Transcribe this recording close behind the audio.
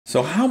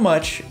So how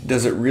much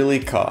does it really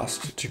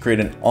cost to create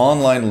an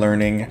online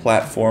learning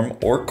platform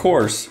or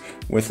course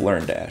with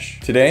LearnDash?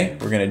 Today,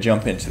 we're going to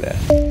jump into that.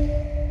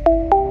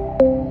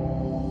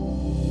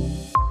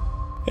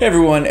 Hey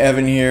everyone,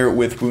 Evan here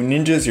with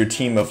WooNinjas, your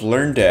team of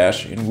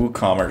LearnDash and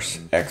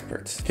WooCommerce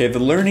experts. Okay, the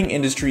learning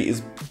industry is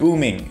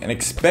booming and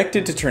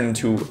expected to turn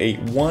into a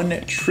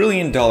 $1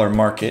 trillion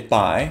market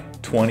by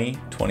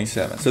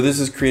 2027. So this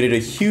has created a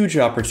huge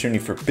opportunity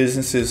for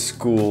businesses,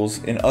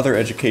 schools, and other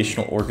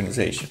educational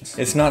organizations.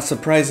 It's not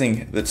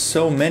surprising that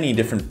so many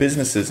different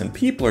businesses and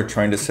people are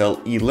trying to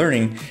sell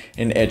e-learning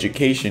and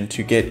education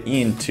to get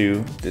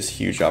into this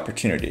huge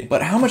opportunity.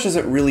 But how much does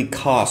it really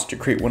cost to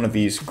create one of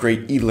these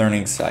great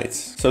e-learning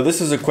sites? So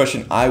this is a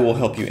question I will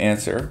help you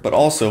answer, but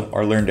also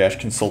our LearnDash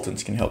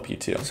consultants can help you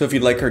too. So if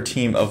you'd like our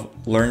team of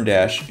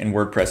LearnDash and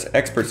WordPress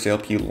experts to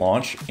help you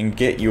launch and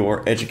get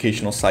your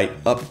educational site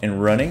up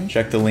and running,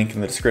 check the link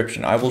in the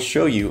description. I will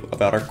show you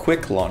about our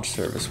quick launch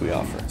service we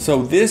offer.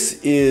 So this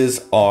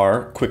is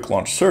our quick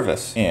launch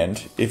service.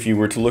 And if you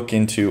were to look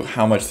into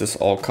how much this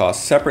all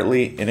costs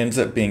separately, it ends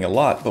up being a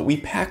lot, but we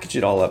package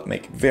it all up,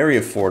 make it very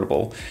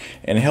affordable,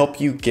 and help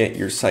you get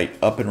your site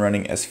up and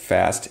running as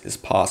fast as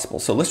possible.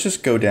 So let's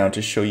just go down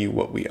to show you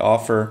what we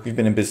offer. We've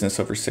been in business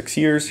over 6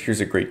 years. Here's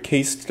a great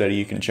case study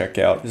you can check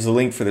out. There's a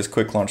link for this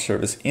quick launch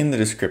service in the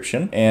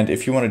description. And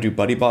if you want to do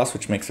BuddyBoss,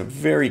 which makes a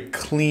very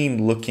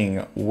clean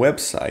looking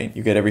website,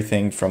 you get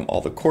everything from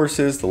all the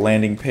courses, the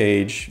landing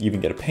page, you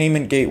even get a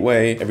payment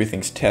gateway,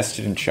 everything's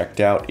tested and checked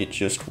out, it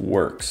just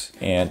works.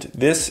 And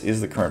this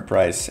is the current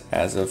price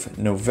as of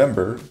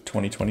November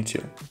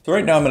 2022. So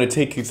right now I'm going to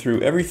take you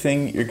through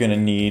everything you're going to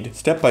need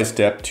step by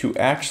step to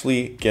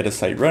actually get a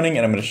site running,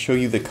 and I'm going to show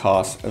you the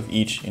cost of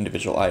each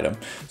individual item.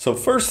 So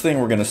first thing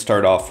we're going to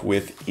start off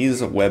with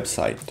is a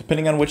website.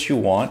 Depending on what you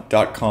want,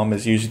 .com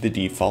is usually the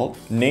default.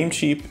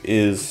 Namecheap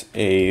is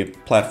a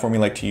platform we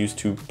like to use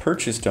to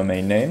purchase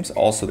domain names.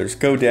 Also there's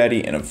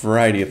GoDaddy and a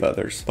variety of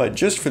others. But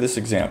just for this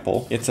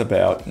example, it's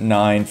about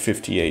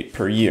 $9.58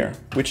 per year,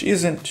 which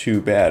isn't too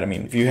bad. I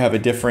mean, if you have a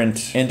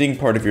different ending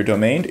part of your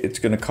domain, it's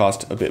going to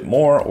cost a bit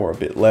more or a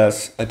bit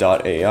less. A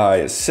 .ai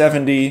is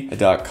 $70,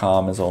 a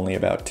 .com is only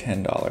about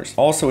 $10.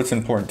 Also, what's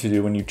important to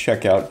do when you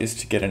check out is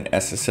to get an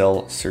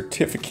SSL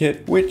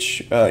certificate,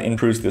 which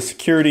improves the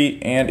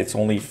security, and it's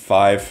only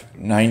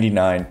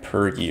 $5.99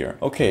 per year.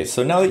 Okay,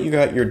 so now that you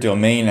got your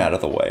domain out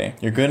of the way,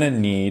 you're going to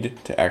need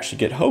to actually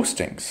get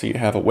hosting. So you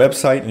have a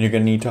website and you're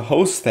going to need to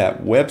host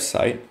that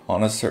website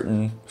on a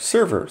certain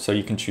server. So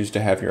you can choose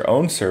to have your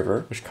own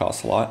server, which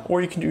costs a lot,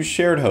 or you can do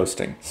shared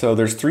hosting. So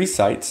there's 3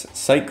 sites.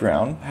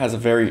 SiteGround has a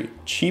very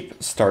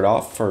cheap start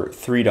off for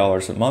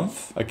 $3 a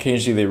month.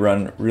 Occasionally they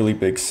run really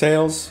big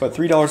sales, but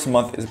 $3 a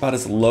month is about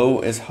as low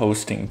as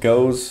hosting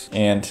goes.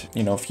 And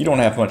you know, if you don't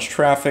have much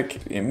traffic,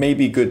 it may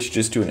be good to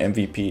just do an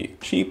MVP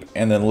cheap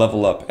and then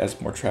level up as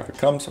more traffic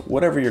comes,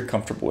 whatever you're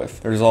comfortable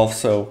with. There's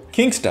also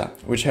Kingsta,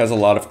 which has a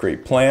lot of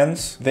great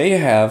plans. They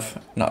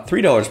have not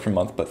 $3 per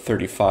month, but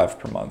 $35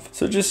 per month.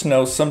 So just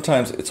know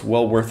sometimes it's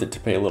well worth it to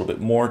pay a little bit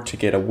more to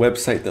get a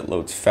website that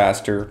loads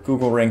faster.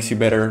 Google ranks you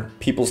better,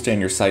 people stay on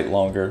your site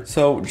longer.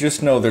 So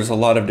just know there's a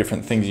lot of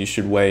different things you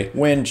should weigh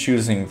when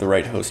choosing the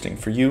right hosting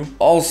for you.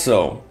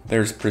 Also,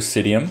 there's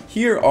Presidium.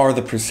 Here are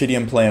the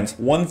Presidium plans.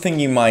 One thing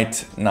you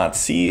might not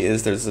see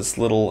is there's this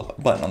little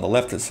button on the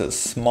left that says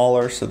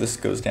smaller. So this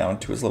goes down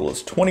to as little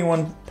as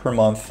 $21 per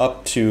month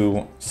up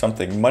to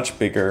something much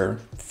bigger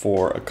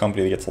for a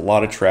company that gets a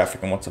lot of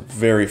traffic and wants a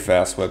very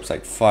fast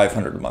website,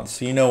 $500 a month.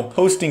 So you know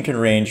hosting can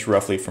range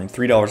roughly from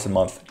 $3 a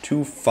month to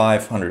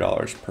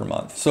 $500 per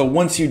month. So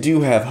once you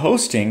do have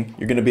hosting,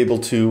 you're going to be able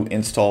to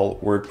install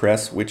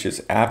WordPress, which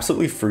is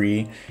absolutely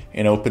free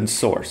and open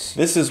source.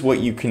 This is what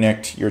you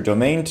connect your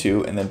domain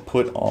to and then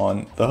put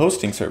on the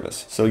hosting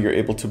service. So you're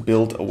able to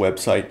build a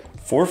website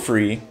for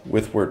free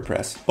with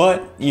WordPress.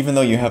 But even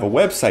though you have a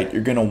website,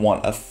 you're going to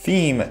want a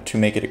theme to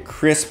make it a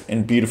crisp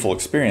and beautiful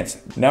experience.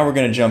 Now we're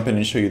going to jump in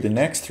and show you the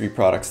next 3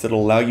 products that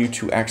will allow you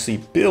to actually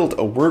build a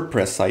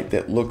WordPress site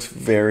that looks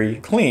very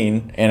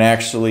clean and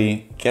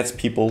actually gets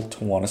people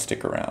to want to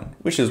stick around,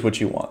 which is what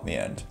you want in the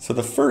end. So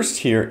the first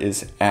here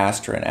is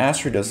Astra, and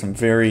Astra does some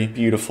very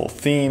beautiful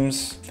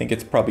themes. I think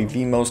it's probably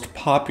the most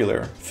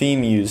popular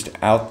theme used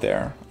out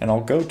there. And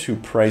I'll go to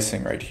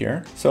pricing right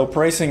here. So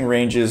pricing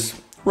ranges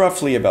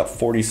roughly about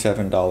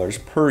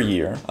 $47 per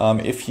year.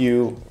 If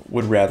you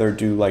would rather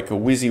do like a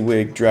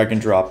WYSIWYG drag and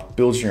drop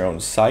build your own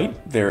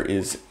site, there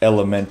is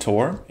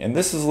Elementor, and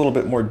this is a little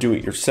bit more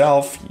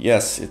do-it-yourself.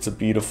 Yes, it's a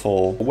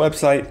beautiful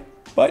website,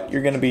 but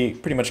you're going to be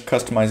pretty much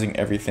customizing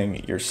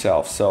everything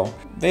yourself. So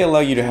they allow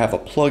you to have a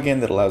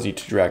plugin that allows you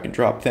to drag and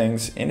drop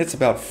things, and it's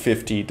about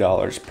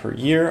 $50 per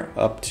year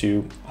up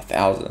to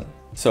 $1,000.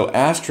 So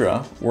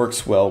Astra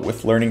works well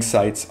with learning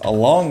sites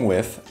along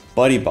with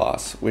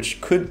BuddyBoss, which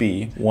could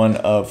be one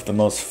of the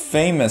most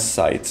famous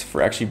sites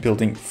for actually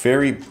building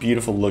very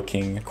beautiful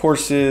looking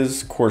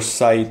courses, course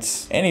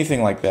sites,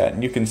 anything like that.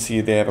 And you can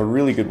see they have a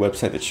really good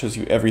website that shows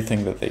you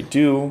everything that they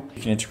do.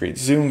 You can integrate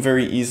Zoom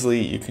very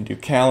easily. You can do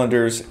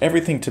calendars,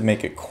 everything to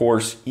make a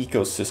course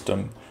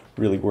ecosystem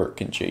really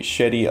work. And Jay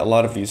Shetty, a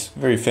lot of these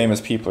very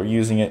famous people are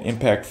using it,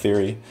 impact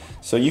theory.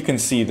 So you can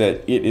see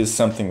that it is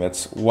something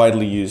that's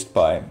widely used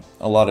by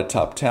a lot of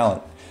top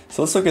talent.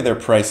 So let's look at their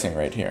pricing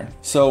right here.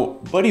 So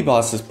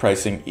BuddyBoss's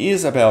pricing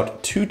is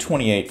about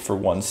 $228 for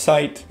one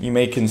site. You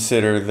may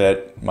consider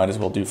that might as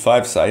well do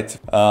 5 sites.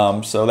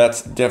 So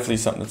that's definitely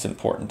something that's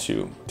important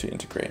to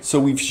integrate. So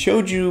we've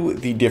showed you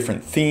the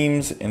different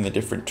themes and the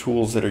different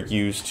tools that are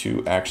used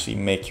to actually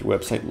make your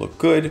website look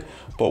good.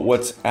 But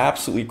what's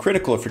absolutely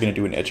critical if you're going to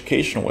do an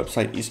educational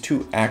website is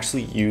to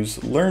actually use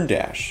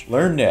LearnDash.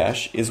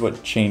 LearnDash is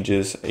what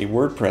changes a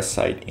WordPress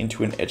site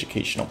into an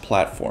educational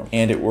platform.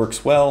 And it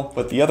works well,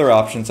 but the other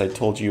options I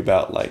told you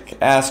about,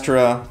 like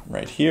Astra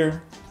right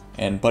here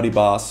and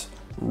BuddyBoss,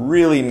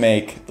 really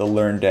make the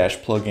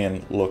LearnDash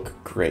plugin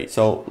look great.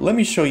 So let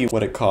me show you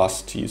what it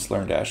costs to use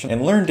LearnDash.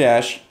 And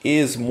LearnDash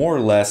is more or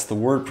less the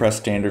WordPress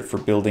standard for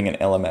building an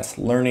LMS,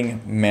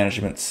 learning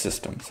management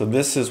system. So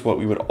this is what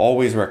we would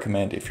always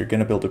recommend if you're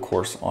going to build a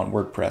course on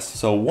WordPress.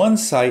 So one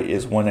site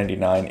is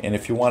 $199, and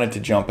if you wanted to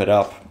jump it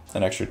up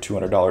an extra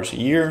 $200 a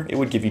year, it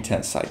would give you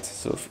 10 sites.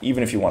 So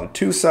even if you wanted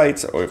 2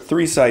 sites or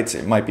 3 sites,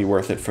 it might be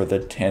worth it for the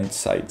 10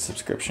 site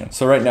subscription.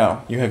 So right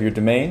now you have your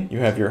domain, you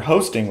have your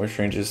hosting, which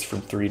ranges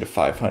from $300 to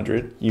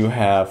 $500. You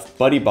have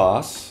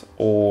BuddyBoss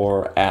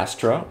or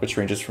Astra, which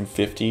ranges from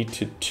 $50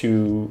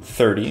 to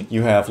 $230.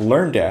 You have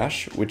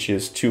LearnDash, which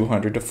is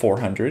 $200 to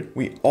 $400.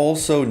 We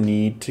also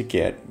need to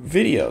get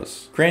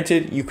videos.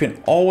 Granted, you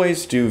can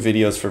always do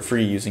videos for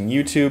free using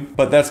YouTube,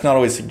 but that's not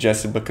always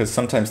suggested because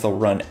sometimes they'll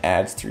run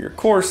ads through your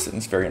course and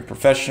it's very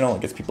unprofessional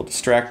and gets people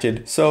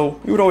distracted.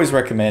 So we would always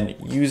recommend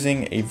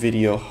using a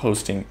video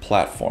hosting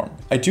platform.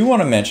 I do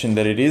want to mention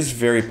that it is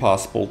very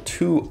possible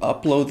to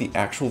upload the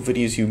actual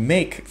videos you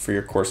make for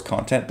your course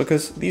content,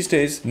 because these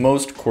days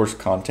most course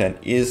content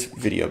is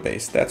video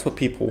based. That's what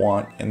people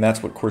want, and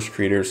that's what course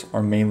creators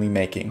are mainly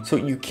making. So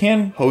you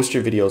can host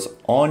your videos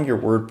on your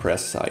WordPress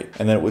site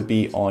and then it would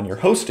be on your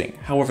hosting.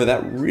 However,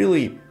 that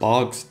really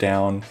bogs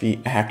down the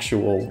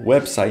actual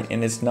website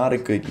and it's not a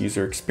good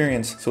user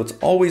experience. So it's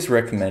always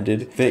recommended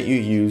that you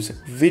use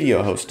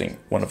video hosting.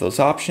 One of those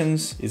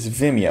options is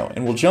Vimeo,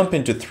 and we'll jump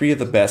into 3 of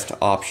the best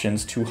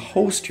options to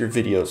host your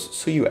videos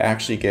so you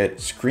actually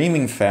get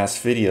screaming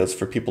fast videos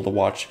for people to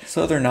watch,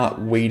 so they're not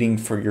waiting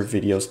for your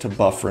videos to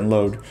buffer and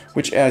load,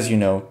 which, as you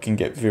know, can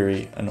get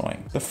very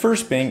annoying. The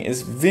first being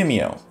is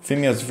Vimeo.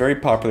 Vimeo is very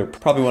popular,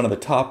 probably one of the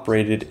top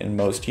rated and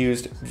most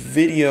used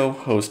video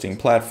hosting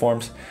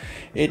platforms.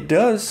 It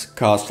does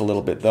cost a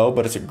little bit though,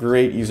 but it's a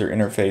great user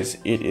interface.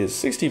 It is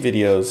 60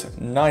 videos,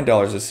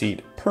 $9 a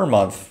seat per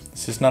month.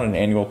 This is not an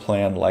annual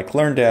plan like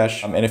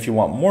LearnDash. And if you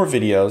want more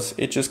videos,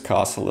 it just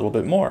costs a little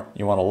bit more.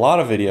 You want a lot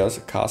of videos,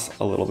 it costs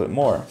a little bit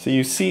more. So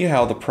you see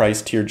how the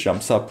price tier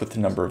jumps up with the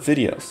number of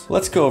videos.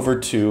 Let's go over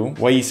to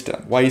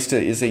Wayista. Wayista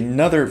is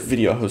another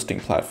video hosting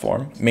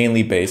platform,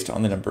 mainly based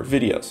on the number of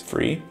videos.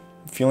 Free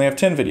if you only have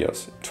 10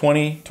 videos,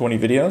 20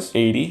 videos,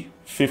 80,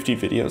 50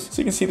 videos.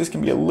 So you can see this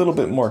can be a little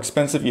bit more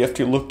expensive. You have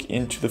to look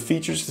into the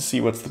features to see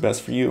what's the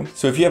best for you.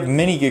 So if you have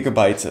many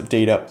gigabytes of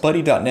data,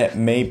 Buddy.net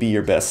may be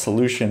your best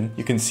solution.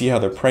 You can see how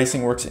their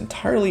pricing works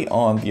entirely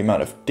on the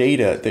amount of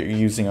data that you're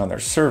using on their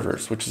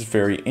servers, which is a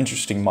very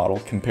interesting model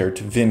compared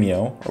to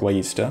Vimeo or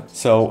Wayista.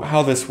 So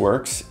how this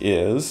works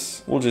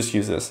is, we'll just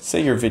use this.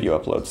 Say your video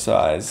upload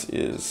size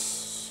is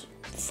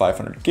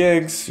 500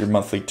 gigs, your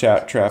monthly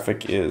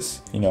traffic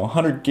is,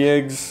 100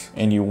 gigs,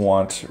 and you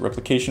want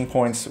replication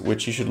points,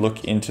 which you should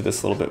look into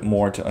this a little bit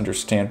more to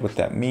understand what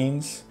that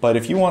means. But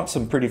if you want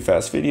some pretty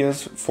fast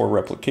videos for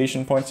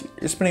replication points,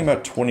 you're spending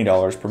about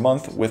 $20 per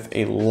month with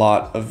a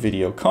lot of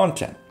video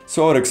content.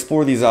 So I would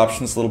explore these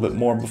options a little bit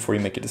more before you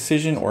make a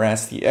decision, or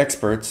ask the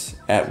experts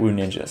at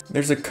WooNinjas.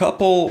 There's a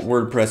couple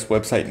WordPress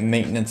website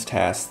maintenance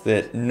tasks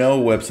that no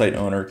website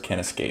owner can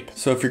escape.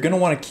 So if you're going to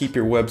want to keep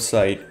your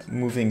website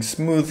moving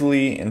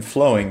smoothly and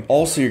flowing,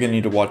 also you're going to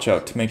need to watch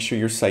out to make sure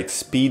your site's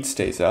speed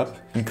stays up,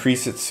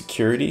 increase its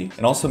security,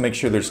 and also make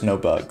sure there's no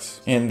bugs.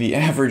 And the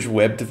average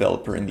web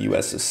developer in the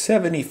US is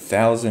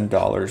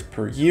 $70,000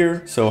 per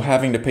year, so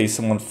having to pay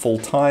someone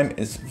full-time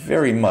is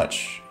very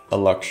much a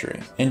luxury.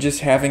 And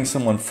just having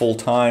someone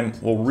full-time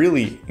will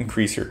really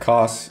increase your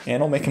costs and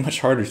it'll make it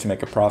much harder to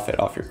make a profit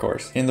off your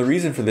course. And the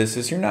reason for this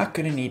is you're not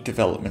going to need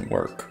development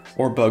work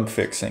or bug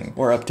fixing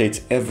or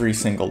updates every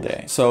single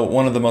day. So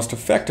one of the most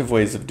effective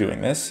ways of doing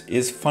this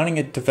is finding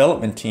a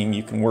development team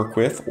you can work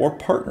with or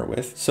partner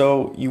with,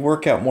 so you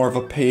work out more of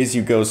a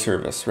pay-as-you-go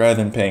service rather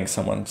than paying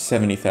someone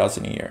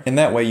 $70,000 a year. And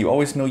that way you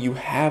always know you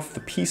have the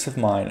peace of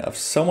mind of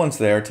someone's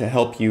there to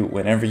help you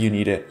whenever you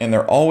need it, and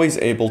they're always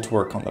able to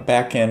work on the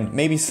back end,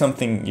 maybe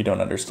something you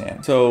don't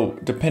understand. So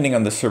depending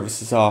on the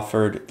services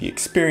offered, the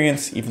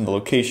experience, even the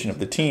location of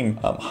the team,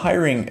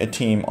 hiring a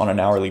team on an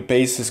hourly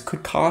basis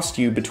could cost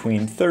you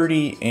between $30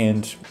 $30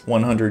 and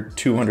 $100,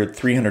 $200,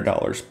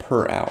 $300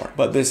 per hour.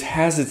 But this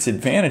has its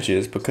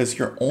advantages because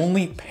you're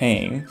only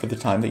paying for the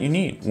time that you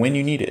need, when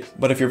you need it.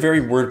 But if you're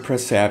very WordPress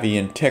savvy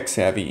and tech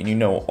savvy and you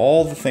know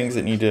all the things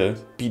that need to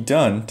be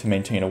done to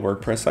maintain a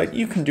WordPress site,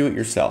 you can do it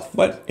yourself.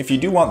 But if you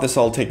do want this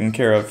all taken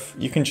care of,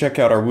 you can check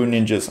out our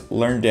WooNinja's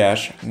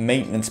LearnDash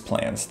maintenance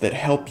plans that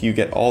help you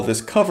get all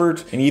this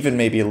covered and even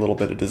maybe a little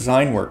bit of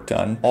design work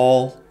done,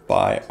 all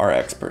by our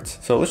experts.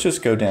 So let's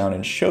just go down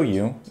and show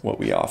you what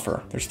we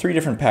offer. There's 3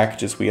 different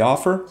packages we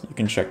offer. You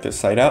can check this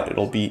site out.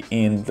 It'll be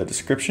in the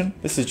description.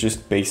 This is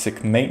just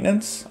basic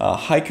maintenance.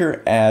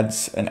 Hiker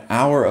adds an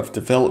hour of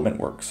development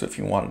work. So if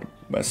you wanted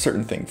a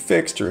certain thing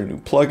fixed or a new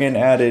plugin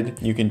added,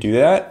 you can do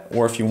that.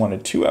 Or if you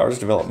wanted 2 hours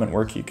development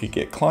work, you could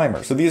get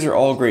Climber. So these are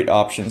all great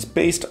options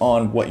based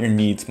on what your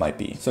needs might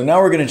be. So now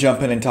we're going to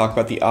jump in and talk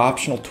about the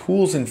optional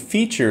tools and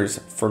features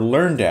for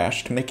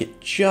LearnDash to make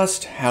it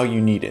just how you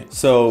need it.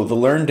 So the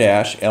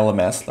LearnDash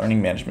LMS, Learning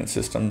Management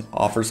System,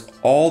 offers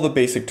all the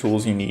basic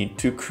tools you need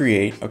to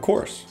create a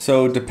course.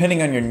 So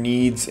depending on your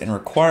needs and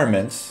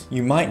requirements,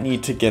 you might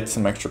need to get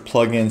some extra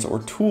plugins or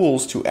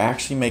tools to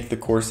actually make the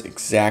course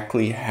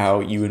exactly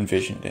how you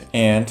envision it.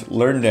 And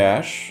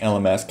LearnDash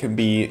LMS can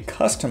be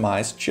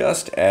customized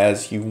just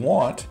as you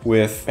want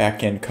with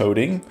backend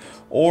coding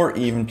or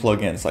even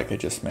plugins like I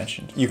just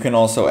mentioned. You can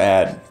also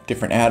add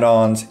different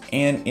add-ons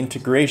and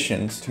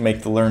integrations to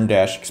make the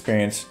LearnDash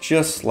experience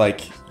just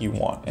like you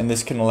want. And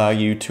this can allow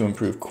you to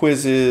improve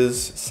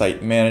quizzes,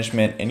 site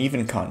management, and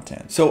even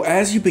content. So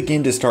as you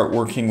begin to start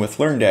working with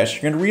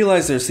LearnDash, you're gonna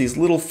realize there's these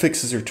little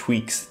fixes or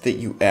tweaks that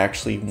you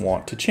actually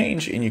want to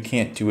change, and you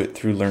can't do it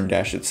through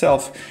LearnDash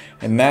itself.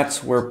 And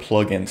that's where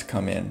plugins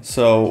come in.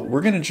 So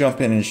we're gonna jump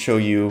in and show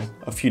you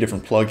a few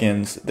different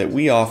plugins that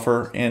we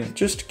offer, and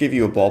just to give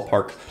you a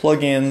ballpark,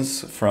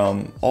 plugins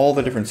from all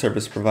the different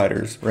service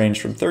providers range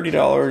from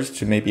 $30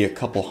 to maybe a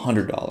couple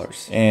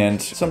 $100.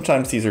 And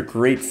sometimes these are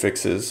great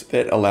fixes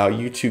that allow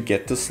you to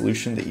get the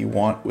solution that you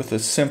want with a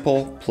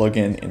simple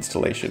plugin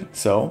installation.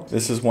 So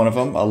this is one of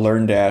them, a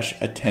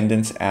LearnDash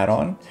attendance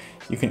add-on.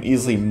 You can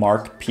easily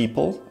mark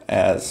people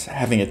as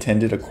having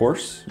attended a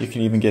course. You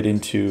can even get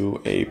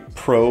into a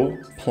pro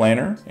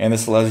planner, and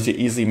this allows you to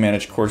easily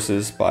manage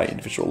courses by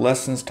individual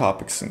lessons,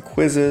 topics, and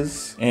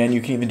quizzes. And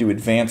you can even do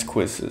advanced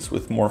quizzes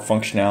with more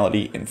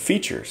functionality and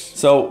features.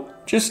 So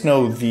just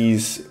know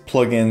these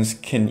plugins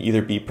can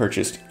either be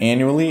purchased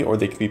annually or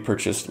they can be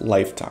purchased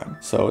lifetime.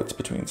 So it's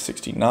between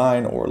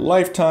 $69 or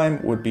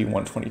lifetime would be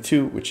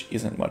 $122, which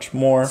isn't much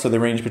more. So they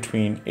range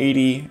between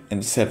 $80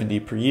 and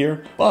 $70 per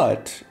year.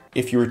 But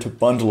if you were to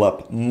bundle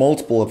up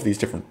multiple of these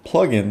different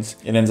plugins,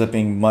 it ends up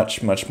being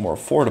much, much more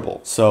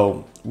affordable.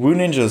 So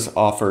WooNinjas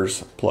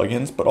offers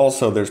plugins, but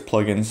also there's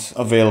plugins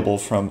available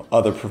from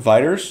other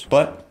providers.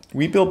 But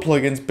we build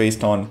plugins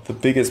based on the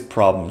biggest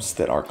problems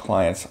that our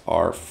clients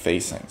are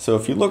facing. So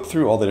if you look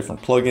through all the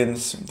different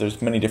plugins, there's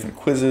many different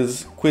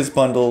quizzes, quiz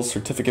bundles,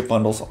 certificate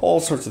bundles, all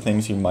sorts of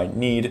things you might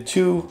need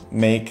to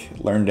make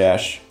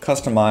LearnDash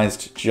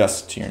customized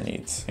just to your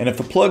needs. And if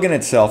the plugin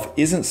itself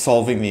isn't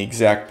solving the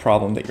exact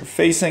problem that you're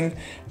facing,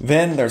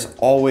 then there's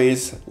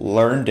always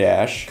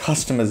LearnDash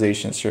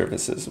customization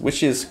services,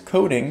 which is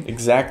coding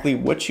exactly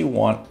what you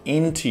want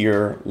into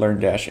your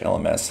LearnDash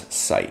LMS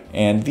site.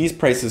 And these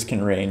prices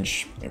can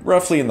range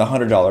roughly in the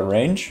 $100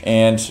 range,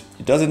 and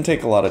it doesn't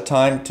take a lot of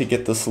time to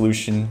get the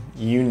solution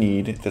you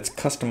need that's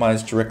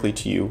customized directly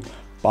to you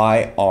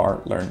by our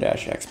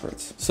LearnDash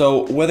experts.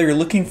 So whether you're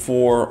looking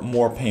for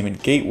more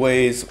payment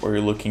gateways or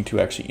you're looking to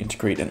actually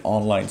integrate an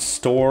online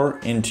store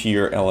into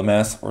your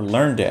LMS or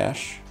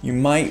LearnDash, you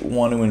might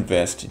want to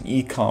invest in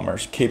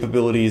e-commerce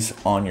capabilities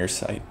on your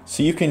site.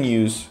 So you can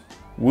use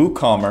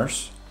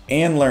WooCommerce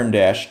and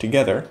LearnDash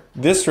together.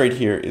 This right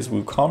here is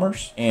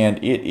WooCommerce, and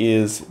it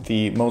is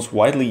the most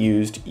widely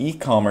used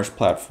e-commerce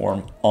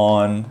platform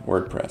on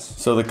WordPress.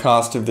 So the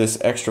cost of this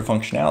extra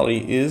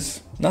functionality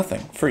is nothing,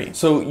 free.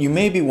 So you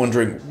may be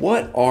wondering,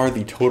 what are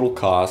the total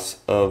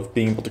costs of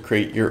being able to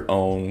create your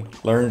own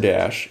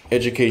LearnDash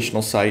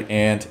educational site?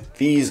 And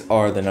these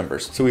are the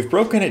numbers. So we've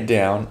broken it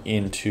down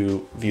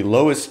into the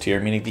lowest tier,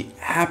 meaning the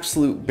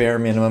absolute bare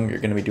minimum. You're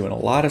gonna be doing a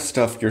lot of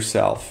stuff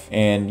yourself,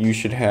 and you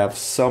should have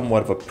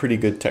somewhat of a pretty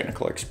good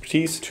technical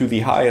expertise, to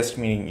the highest,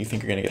 meaning you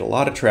think you're gonna get a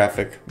lot of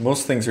traffic.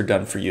 Most things are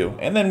done for you.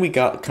 And then we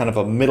got kind of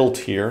a middle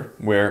tier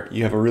where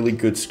you have a really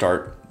good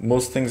start.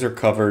 Most things are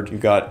covered. You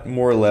got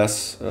more or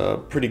less a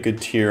pretty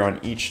good tier on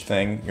each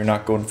thing. You're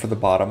not going for the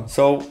bottom.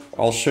 So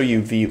I'll show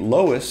you the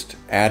lowest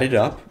added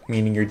up,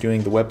 meaning you're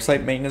doing the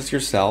website maintenance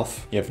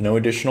yourself. You have no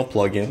additional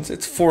plugins.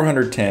 It's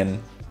 $410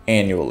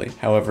 annually.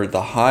 However,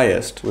 the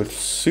highest, with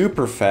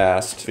super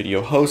fast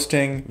video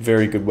hosting,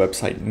 very good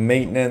website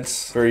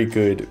maintenance, very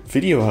good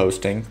video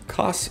hosting,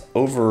 costs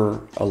over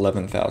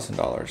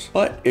 $11,000.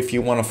 But if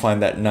you want to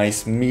find that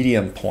nice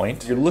medium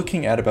point, you're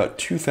looking at about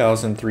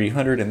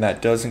 $2,300, and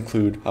that does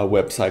include a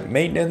website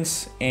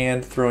maintenance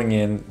and throwing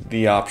in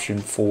the option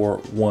for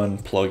one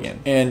plugin.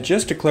 And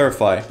just to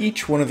clarify,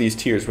 each one of these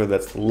tiers, whether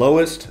that's the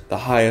lowest, the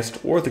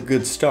highest, or the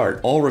good start,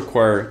 all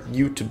require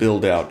you to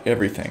build out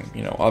everything.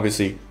 You know,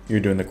 obviously You're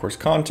doing the course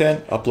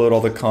content, upload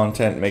all the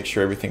content, make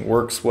sure everything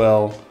works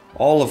well.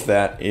 All of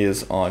that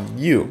is on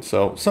you.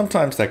 So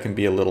sometimes that can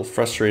be a little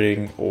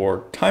frustrating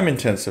or time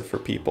intensive for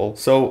people.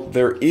 So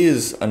there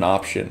is an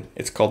option.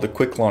 It's called the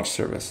quick launch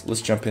service.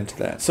 Let's jump into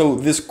that. So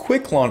this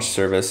quick launch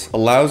service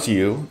allows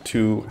you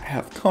to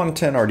have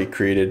content already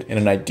created and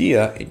an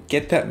idea and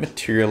get that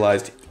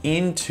materialized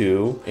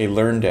into a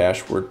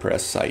LearnDash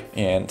WordPress site.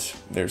 And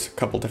there's a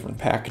couple different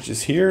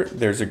packages here.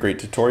 There's a great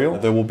tutorial.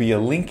 There will be a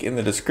link in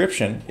the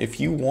description if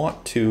you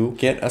want to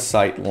get a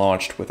site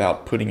launched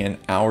without putting in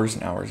hours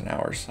and hours and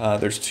hours.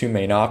 There's two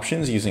main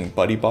options: using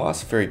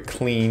BuddyBoss, very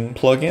clean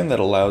plugin that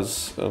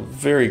allows a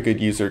very good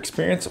user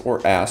experience,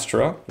 or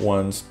Astra.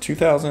 One's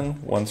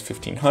 2,000, one's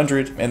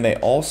 1,500, and they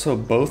also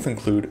both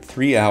include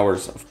 3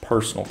 hours of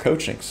personal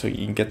coaching. So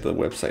you can get the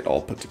website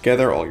all put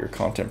together, all your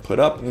content put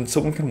up, and then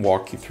someone can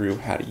walk you through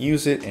how to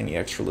use it, any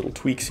extra little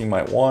tweaks you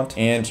might want,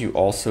 and you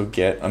also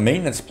get a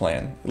maintenance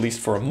plan, at least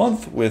for a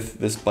month, with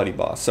this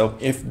BuddyBoss. So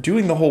if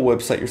doing the whole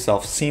website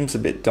yourself seems a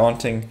bit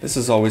daunting, this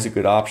is always a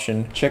good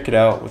option. Check it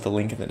out with a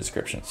link in the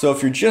description. So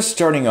if you're just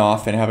starting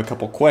off and have a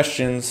couple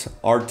questions,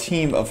 our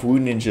team of Woo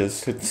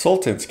Ninjas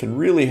consultants can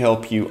really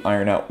help you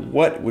iron out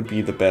what would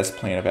be the best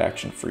plan of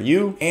action for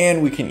you,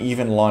 and we can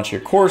even launch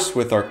your course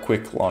with our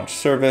quick launch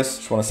service.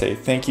 Just want to say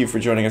thank you for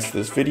joining us for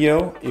this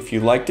video. If you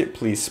liked it,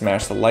 please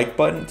smash the like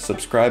button,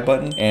 subscribe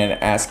button, and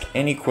ask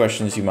any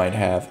questions you might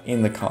have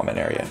in the comment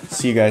area.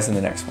 See you guys in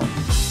the next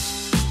one.